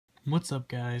What's up,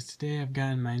 guys? Today I've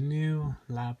gotten my new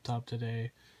laptop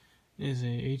today. It is a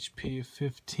HP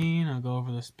 15. I'll go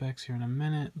over the specs here in a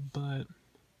minute, but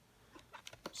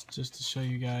just to show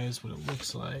you guys what it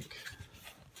looks like.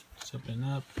 Just open it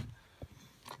up.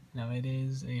 Now it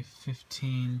is a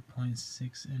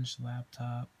 15.6-inch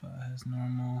laptop. It has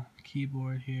normal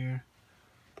keyboard here.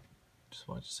 Just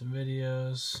watch some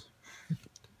videos.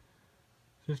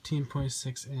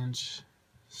 15.6-inch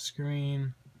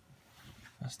screen.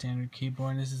 A standard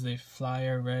keyboard. This is a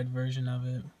Flyer red version of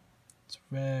it. It's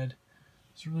red.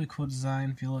 It's a really cool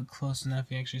design. If you look close enough,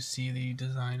 you actually see the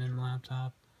design in the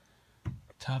laptop.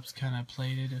 Top's kind of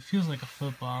plated. It feels like a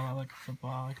football. I like a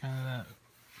football. Kind of that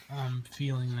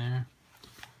feeling there.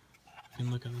 You can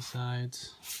look on the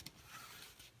sides.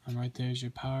 Right there's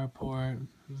your power port,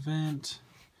 vent,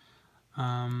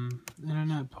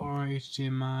 internet port,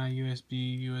 HDMI,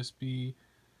 USB,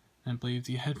 and I believe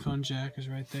the headphone jack is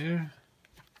right there.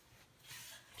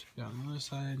 Check it out on the other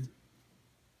side.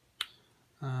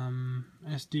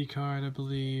 SD card, I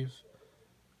believe.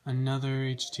 Another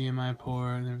HDMI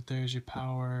port. There's your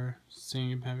power. So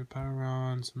you can have your power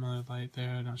on. Some other light there.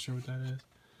 I'm not sure what that is.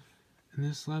 And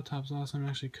this laptop's awesome. It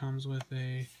actually comes with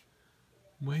a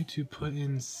way to put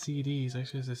in CDs.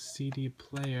 Actually, it's a CD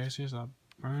player. Actually, there's a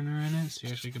burner in it, so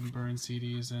you actually can burn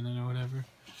CDs in it or whatever.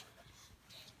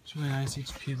 It's a really nice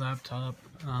HP laptop.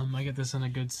 I get this on a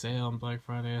good sale on Black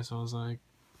Friday, so I was like,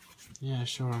 yeah,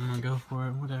 sure, I'm gonna go for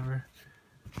it, whatever.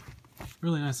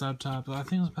 Really nice laptop. I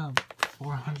think it was about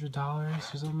 $400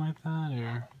 or something like that,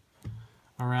 or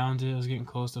around it. It was getting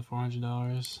close to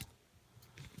 $400.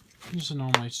 Just a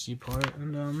normal HD port,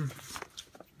 and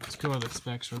let's go over the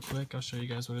specs real quick. I'll show you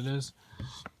guys what it is.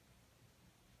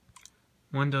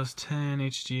 Windows 10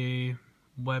 HD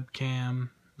webcam,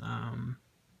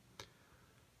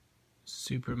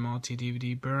 super multi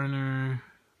DVD burner,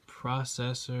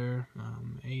 processor,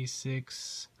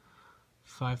 A6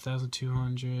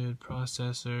 5200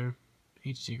 processor,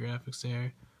 HD graphics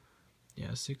there.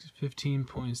 Yeah, 15.6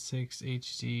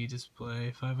 HD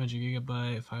display, 500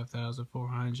 gigabyte,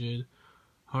 5400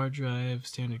 hard drive,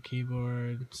 standard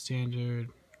keyboard, standard,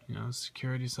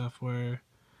 security software,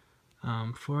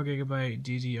 4 gigabyte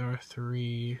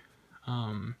DDR3.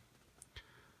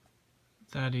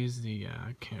 That is the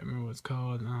I can't remember what it's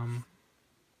called.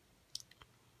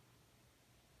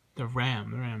 The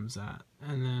RAM's that,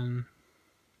 and then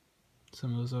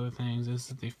some of those other things. This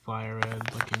is the Flyer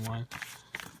red looking one.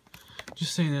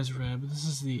 Just saying that's red, but this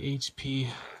is the HP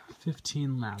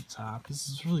 15 laptop. This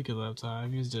is a really good laptop.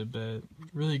 I've used it a bit.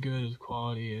 Really good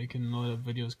quality. It can load up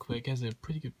videos quick. It has a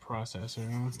pretty good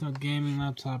processor. It's not a gaming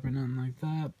laptop or nothing like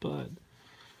that, but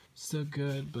still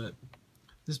good. But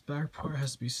this back part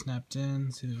has to be snapped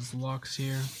in. See, there's locks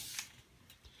here.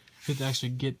 You have to actually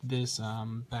get this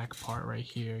back part right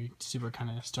here. You can see where it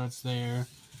kind of starts there,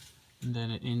 and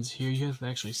then it ends here. You have to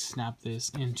actually snap this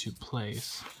into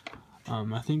place.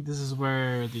 I think this is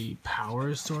where the power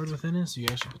is stored within it, so you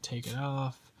actually could take it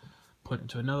off, put it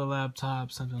into another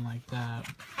laptop, something like that.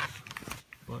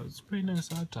 But it's a pretty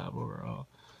nice laptop overall,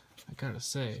 I gotta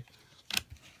say.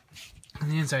 And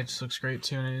the inside just looks great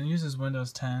too, and it uses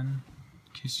Windows 10,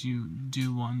 in case you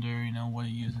do wonder, what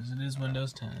it uses. It is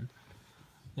Windows 10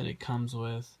 that it comes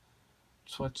with.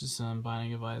 Just watch some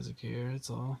Binding of Isaac here, it's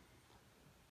all.